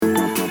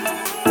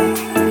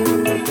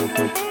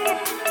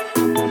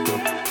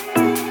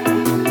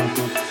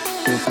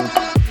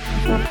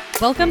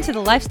Welcome to the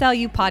Lifestyle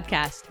You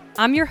podcast.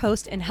 I'm your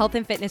host and health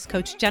and fitness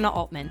coach, Jenna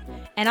Altman,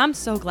 and I'm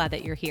so glad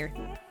that you're here.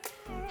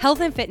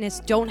 Health and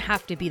fitness don't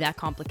have to be that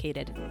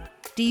complicated.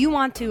 Do you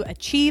want to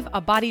achieve a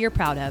body you're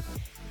proud of,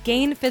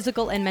 gain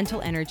physical and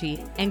mental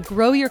energy, and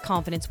grow your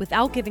confidence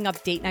without giving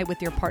up date night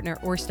with your partner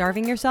or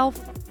starving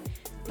yourself?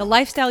 The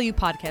Lifestyle You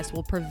podcast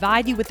will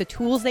provide you with the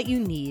tools that you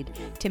need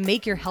to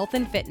make your health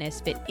and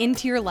fitness fit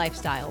into your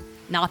lifestyle,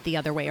 not the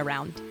other way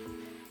around.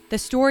 The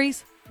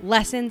stories,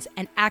 lessons,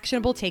 and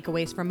actionable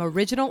takeaways from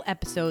original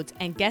episodes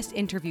and guest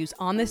interviews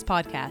on this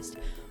podcast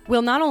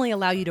will not only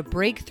allow you to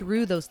break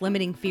through those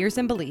limiting fears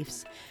and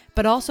beliefs,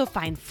 but also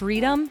find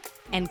freedom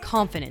and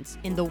confidence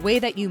in the way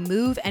that you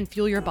move and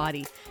fuel your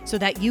body so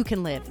that you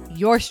can live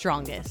your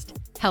strongest,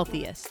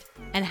 healthiest,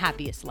 and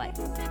happiest life.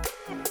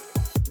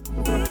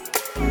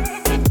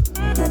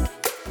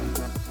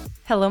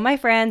 Hello, my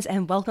friends,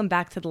 and welcome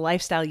back to the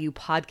Lifestyle You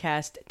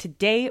podcast.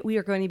 Today, we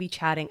are going to be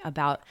chatting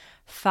about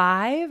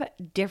 5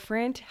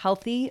 different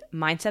healthy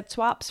mindset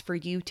swaps for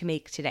you to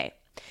make today.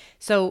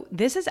 So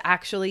this is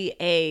actually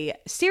a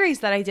series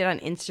that I did on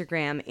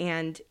Instagram,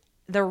 and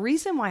the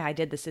reason why I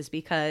did this is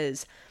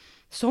because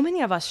so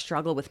many of us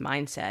struggle with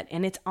mindset,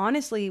 and it's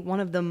honestly one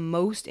of the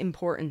most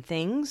important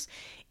things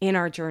in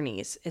our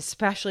journeys,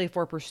 especially if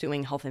we're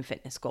pursuing health and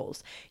fitness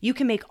goals. You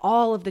can make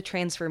all of the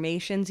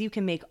transformations, you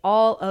can make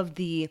all of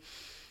the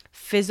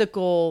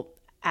physical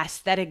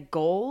aesthetic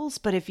goals,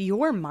 but if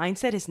your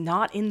mindset is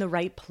not in the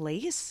right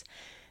place,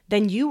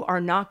 then you are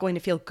not going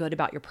to feel good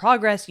about your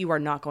progress. You are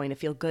not going to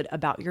feel good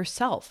about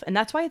yourself. And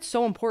that's why it's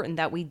so important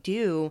that we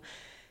do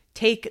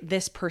take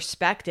this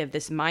perspective,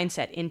 this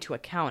mindset into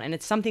account. And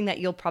it's something that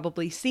you'll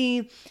probably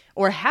see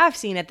or have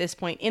seen at this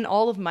point in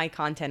all of my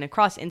content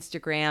across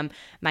Instagram,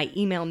 my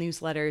email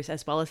newsletters,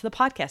 as well as the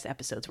podcast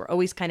episodes. We're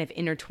always kind of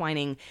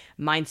intertwining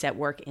mindset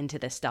work into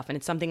this stuff. And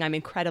it's something I'm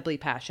incredibly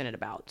passionate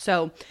about.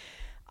 So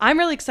I'm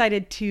really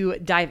excited to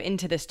dive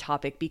into this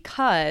topic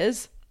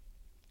because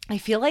I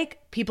feel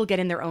like people get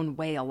in their own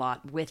way a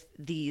lot with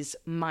these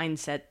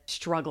mindset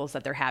struggles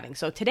that they're having.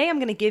 So today I'm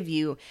going to give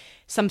you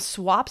some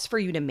swaps for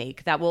you to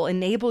make that will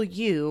enable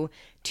you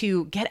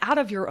to get out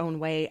of your own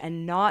way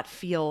and not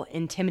feel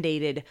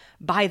intimidated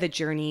by the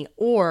journey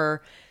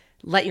or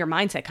let your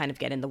mindset kind of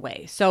get in the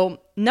way. So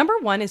number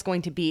 1 is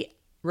going to be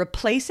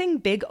replacing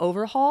big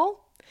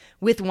overhaul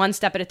with one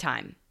step at a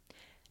time.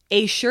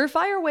 A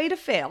surefire way to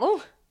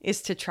fail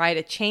is to try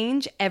to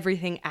change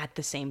everything at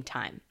the same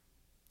time.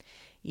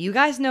 You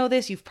guys know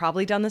this. You've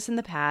probably done this in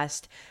the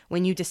past.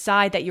 When you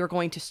decide that you're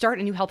going to start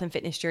a new health and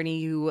fitness journey,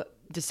 you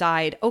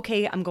decide,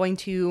 okay, I'm going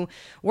to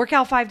work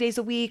out 5 days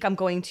a week. I'm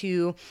going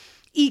to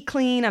eat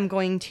clean. I'm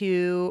going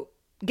to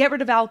get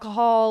rid of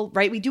alcohol,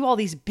 right? We do all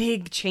these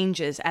big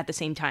changes at the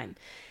same time.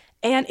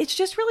 And it's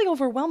just really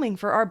overwhelming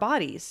for our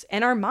bodies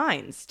and our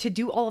minds to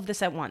do all of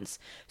this at once.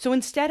 So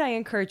instead, I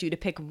encourage you to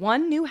pick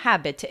one new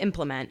habit to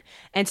implement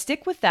and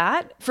stick with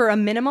that for a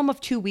minimum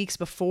of 2 weeks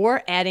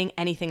before adding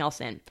anything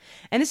else in.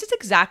 And this is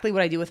exactly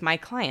what I do with my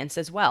clients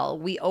as well.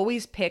 We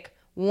always pick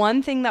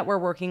one thing that we're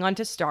working on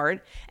to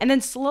start, and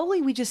then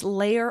slowly we just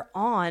layer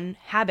on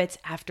habits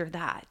after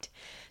that.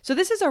 So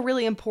this is a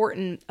really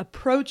important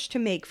approach to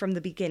make from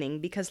the beginning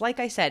because,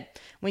 like I said,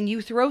 when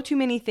you throw too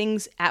many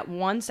things at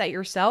once at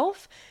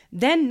yourself,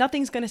 then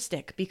nothing's going to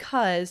stick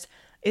because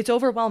it's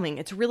overwhelming.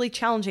 It's really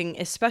challenging,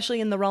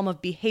 especially in the realm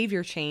of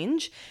behavior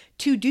change,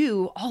 to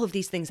do all of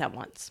these things at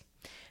once.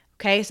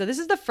 Okay, so this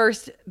is the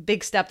first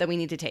big step that we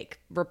need to take,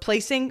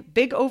 replacing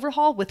big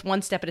overhaul with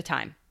one step at a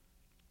time.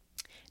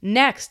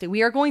 Next,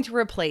 we are going to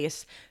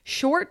replace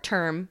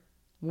short-term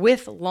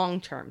with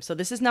long-term. So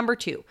this is number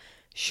 2.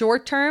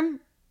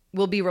 Short-term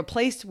will be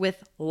replaced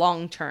with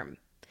long-term.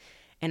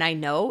 And I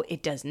know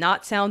it does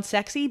not sound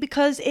sexy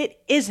because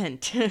it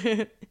isn't.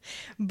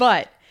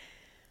 But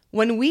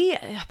when we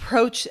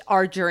approach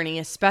our journey,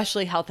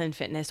 especially health and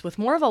fitness, with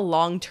more of a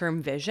long-term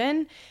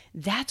vision,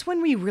 that's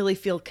when we really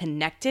feel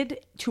connected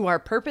to our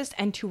purpose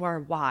and to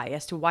our why,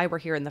 as to why we're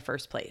here in the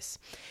first place.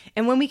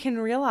 And when we can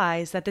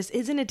realize that this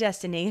isn't a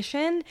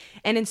destination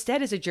and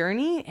instead is a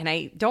journey, and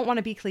I don't want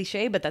to be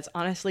cliche, but that's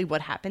honestly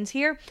what happens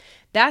here,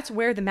 that's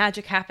where the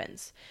magic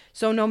happens.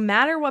 So no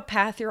matter what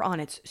path you're on,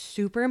 it's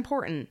super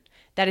important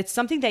that it's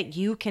something that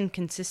you can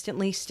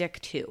consistently stick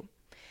to.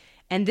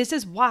 And this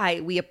is why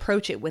we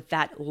approach it with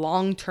that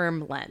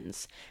long-term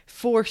lens.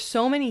 For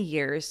so many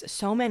years,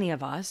 so many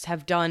of us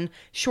have done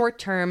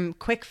short-term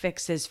quick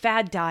fixes,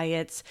 fad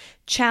diets,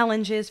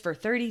 challenges for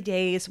 30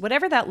 days,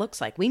 whatever that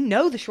looks like. We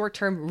know the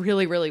short-term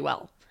really, really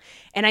well.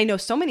 And I know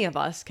so many of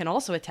us can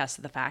also attest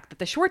to the fact that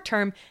the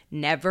short-term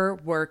never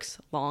works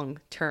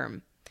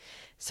long-term.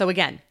 So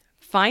again,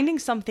 finding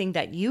something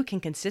that you can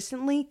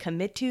consistently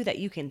commit to, that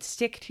you can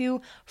stick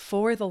to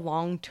for the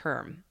long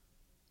term.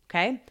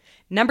 Okay?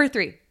 Number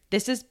 3.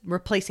 This is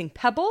replacing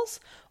pebbles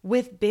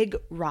with big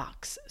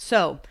rocks.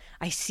 So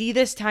I see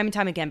this time and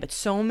time again, but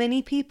so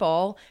many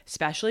people,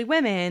 especially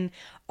women,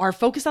 are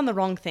focused on the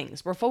wrong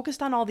things. We're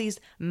focused on all these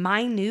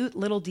minute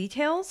little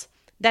details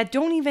that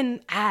don't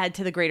even add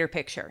to the greater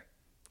picture.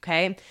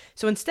 Okay.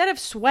 So instead of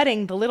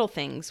sweating the little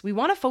things, we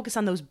want to focus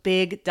on those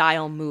big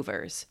dial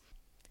movers.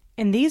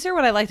 And these are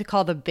what I like to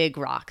call the big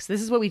rocks.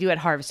 This is what we do at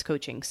Harvest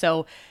Coaching.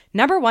 So,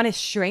 number one is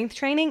strength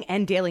training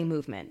and daily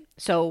movement.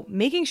 So,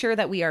 making sure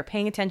that we are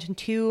paying attention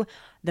to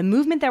the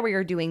movement that we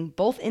are doing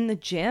both in the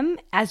gym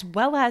as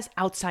well as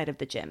outside of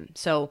the gym.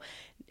 So,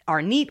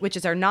 our NEAT, which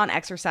is our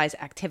non-exercise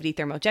activity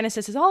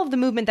thermogenesis, is all of the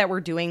movement that we're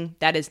doing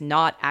that is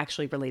not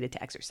actually related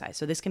to exercise.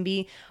 So, this can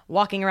be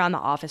walking around the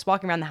office,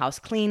 walking around the house,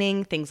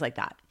 cleaning, things like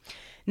that.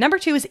 Number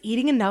two is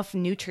eating enough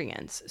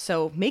nutrients.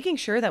 So, making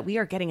sure that we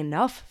are getting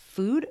enough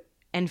food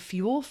and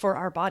fuel for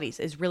our bodies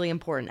is really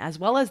important, as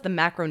well as the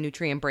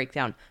macronutrient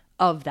breakdown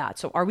of that.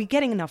 So are we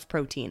getting enough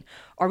protein?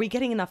 Are we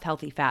getting enough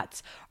healthy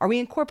fats? Are we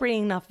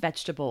incorporating enough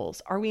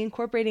vegetables? Are we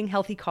incorporating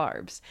healthy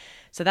carbs?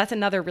 So that's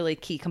another really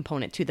key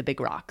component to the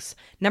big rocks.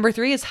 Number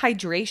three is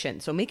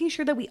hydration. So making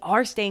sure that we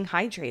are staying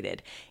hydrated.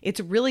 It's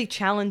really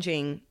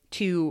challenging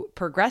to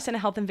progress in a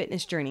health and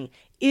fitness journey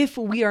if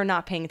we are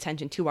not paying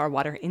attention to our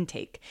water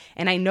intake.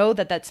 And I know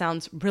that that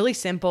sounds really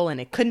simple and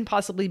it couldn't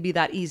possibly be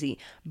that easy,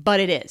 but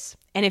it is.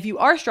 And if you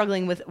are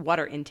struggling with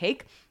water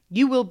intake,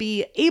 you will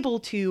be able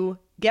to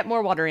get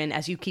more water in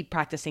as you keep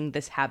practicing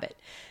this habit.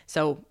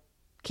 So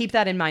keep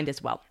that in mind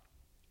as well.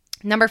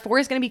 Number four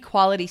is going to be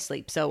quality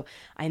sleep. So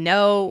I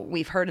know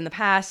we've heard in the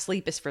past,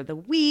 sleep is for the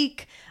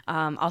weak.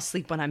 I'll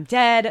sleep when I'm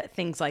dead,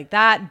 things like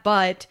that.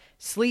 But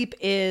sleep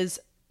is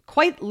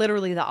quite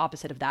literally the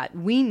opposite of that.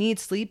 We need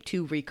sleep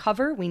to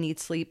recover. We need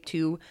sleep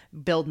to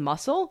build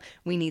muscle.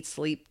 We need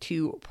sleep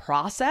to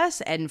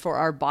process and for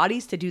our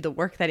bodies to do the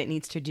work that it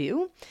needs to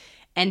do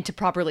and to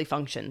properly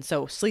function.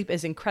 So sleep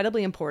is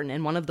incredibly important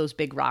and one of those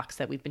big rocks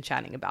that we've been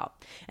chatting about.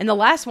 And the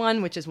last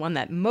one, which is one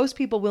that most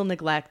people will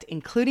neglect,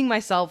 including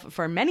myself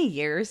for many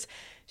years,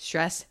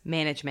 stress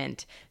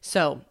management.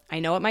 So I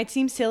know it might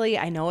seem silly.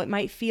 I know it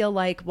might feel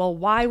like, well,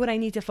 why would I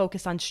need to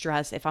focus on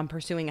stress if I'm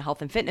pursuing a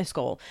health and fitness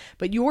goal?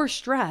 But your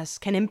stress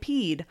can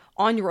impede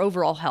on your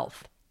overall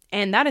health.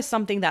 And that is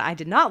something that I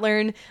did not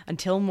learn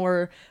until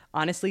more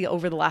honestly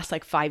over the last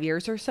 5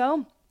 years or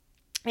so.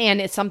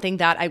 And it's something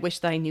that I wish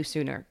that I knew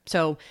sooner.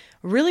 So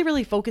really,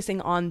 really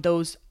focusing on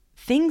those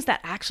things that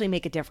actually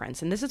make a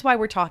difference. And this is why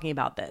we're talking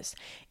about this.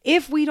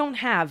 If we don't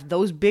have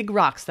those big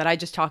rocks that I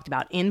just talked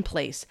about in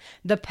place,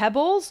 the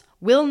pebbles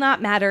will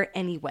not matter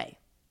anyway.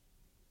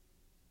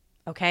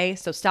 Okay,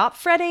 so stop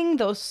fretting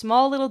those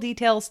small little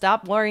details.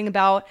 Stop worrying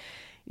about,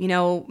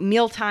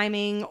 meal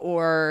timing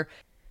or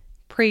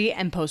pre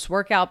and post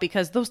workout,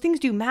 because those things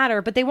do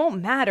matter, but they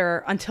won't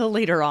matter until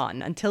later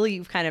on, until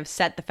you've kind of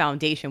set the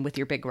foundation with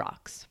your big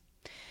rocks.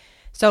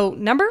 So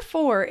number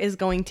four is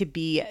going to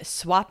be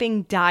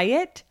swapping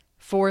diet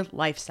for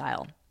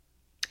lifestyle.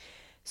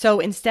 So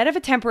instead of a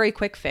temporary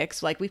quick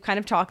fix, like we've kind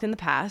of talked in the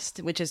past,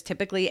 which is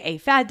typically a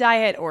fad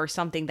diet or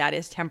something that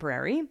is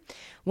temporary,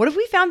 what if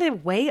we found a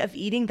way of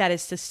eating that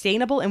is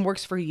sustainable and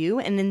works for you,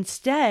 and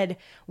instead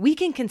we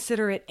can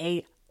consider it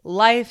a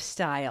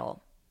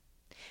lifestyle?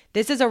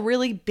 This is a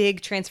really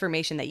big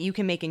transformation that you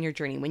can make in your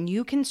journey when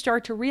you can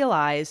start to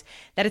realize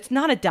that it's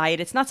not a diet,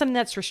 it's not something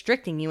that's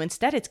restricting you.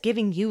 Instead, it's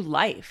giving you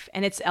life,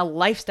 and it's a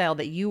lifestyle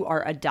that you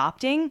are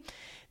adopting.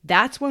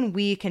 That's when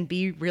we can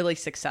be really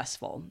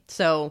successful.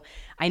 So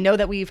I know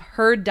that we've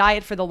heard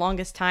diet for the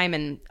longest time,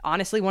 and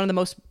honestly, one of the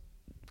most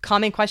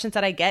common questions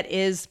that I get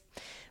is,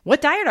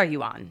 what diet are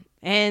you on?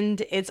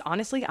 And it's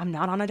honestly, I'm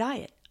not on a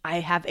diet.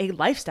 I have a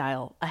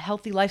lifestyle, a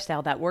healthy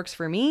lifestyle that works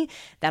for me,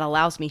 that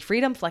allows me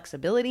freedom,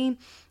 flexibility,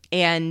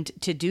 and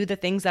to do the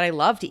things that I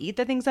love, to eat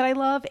the things that I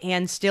love,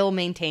 and still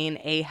maintain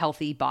a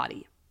healthy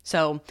body.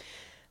 So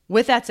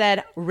with that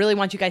said, really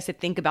want you guys to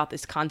think about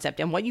this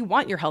concept and what you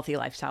want your healthy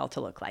lifestyle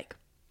to look like.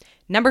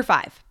 Number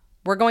five,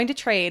 we're going to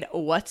trade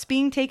what's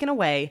being taken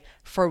away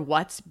for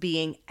what's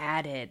being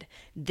added.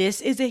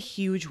 This is a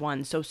huge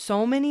one.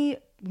 So many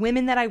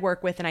women that I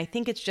work with, and I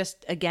think it's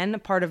just, again, a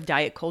part of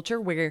diet culture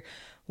where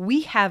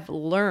we have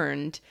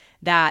learned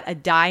that a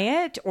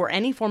diet or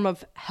any form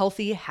of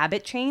healthy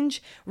habit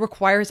change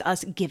requires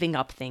us giving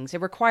up things.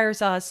 It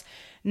requires us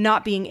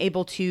not being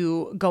able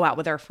to go out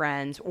with our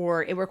friends,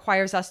 or it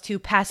requires us to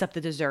pass up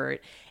the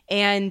dessert.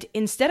 And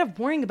instead of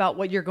worrying about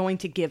what you're going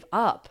to give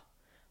up,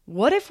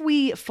 what if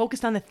we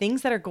focused on the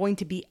things that are going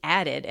to be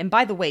added? And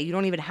by the way, you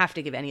don't even have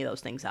to give any of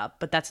those things up,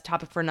 but that's a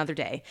topic for another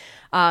day.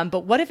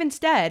 But what if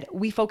instead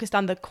we focused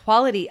on the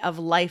quality of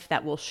life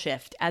that will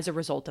shift as a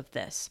result of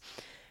this?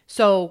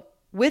 So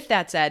with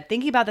that said,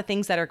 thinking about the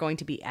things that are going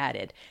to be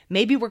added,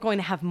 maybe we're going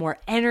to have more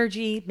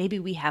energy, maybe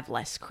we have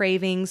less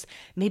cravings,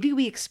 maybe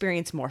we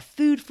experience more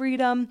food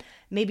freedom,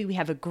 maybe we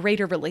have a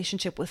greater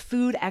relationship with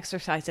food,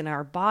 exercise in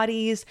our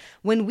bodies.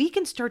 When we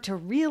can start to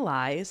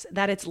realize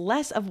that it's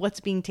less of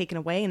what's being taken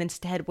away and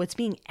instead what's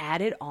being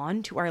added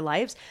on to our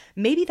lives,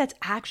 maybe that's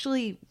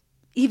actually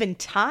even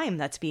time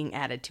that's being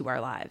added to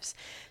our lives.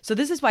 So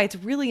this is why it's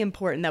really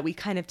important that we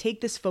kind of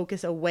take this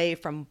focus away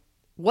from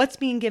what's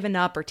being given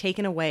up or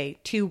taken away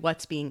to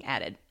what's being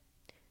added.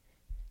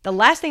 The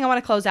last thing I want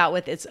to close out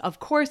with is, of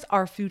course,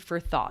 our food for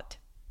thought.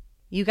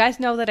 You guys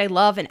know that I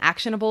love an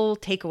actionable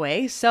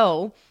takeaway.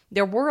 So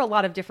there were a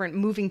lot of different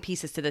moving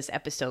pieces to this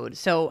episode.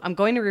 So I'm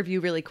going to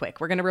review really quick.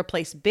 We're going to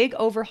replace big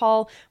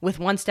overhaul with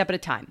one step at a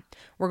time.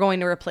 We're going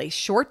to replace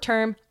short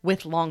term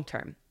with long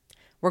term.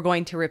 We're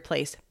going to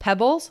replace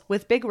pebbles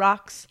with big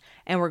rocks,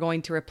 and we're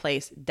going to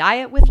replace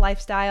diet with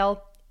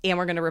lifestyle, and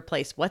we're going to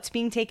replace what's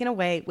being taken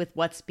away with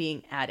what's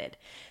being added.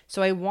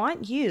 So I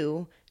want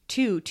you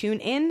to tune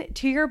in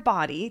to your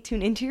body,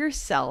 tune into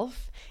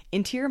yourself,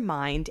 into your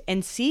mind,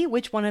 and see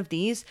which one of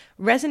these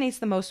resonates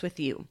the most with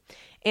you.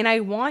 And I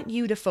want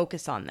you to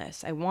focus on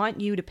this. I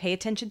want you to pay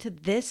attention to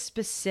this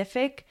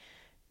specific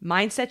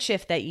mindset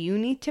shift that you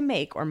need to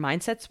make, or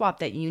mindset swap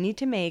that you need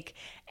to make,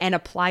 and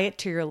apply it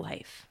to your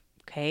life.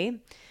 Okay?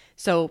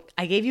 So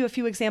I gave you a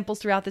few examples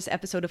throughout this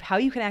episode of how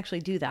you can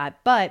actually do that,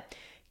 but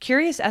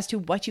curious as to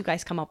what you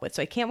guys come up with.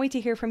 So I can't wait to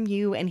hear from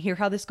you and hear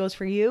how this goes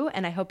for you.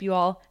 And I hope you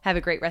all have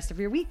a great rest of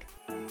your week.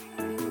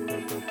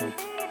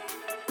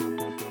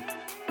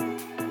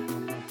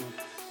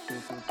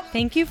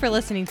 Thank you for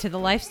listening to the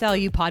Lifestyle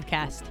You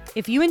podcast.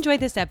 If you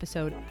enjoyed this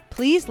episode,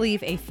 please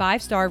leave a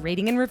 5-star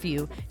rating and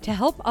review to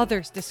help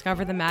others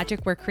discover the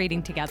magic we're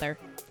creating together.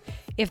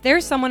 If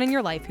there's someone in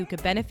your life who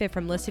could benefit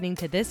from listening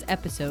to this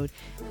episode,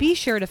 be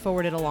sure to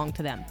forward it along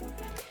to them.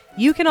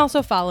 You can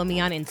also follow me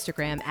on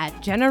Instagram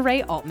at Jenna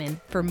Ray Altman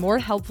for more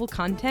helpful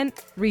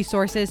content,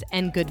 resources,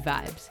 and good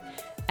vibes.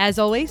 As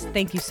always,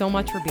 thank you so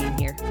much for being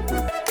here.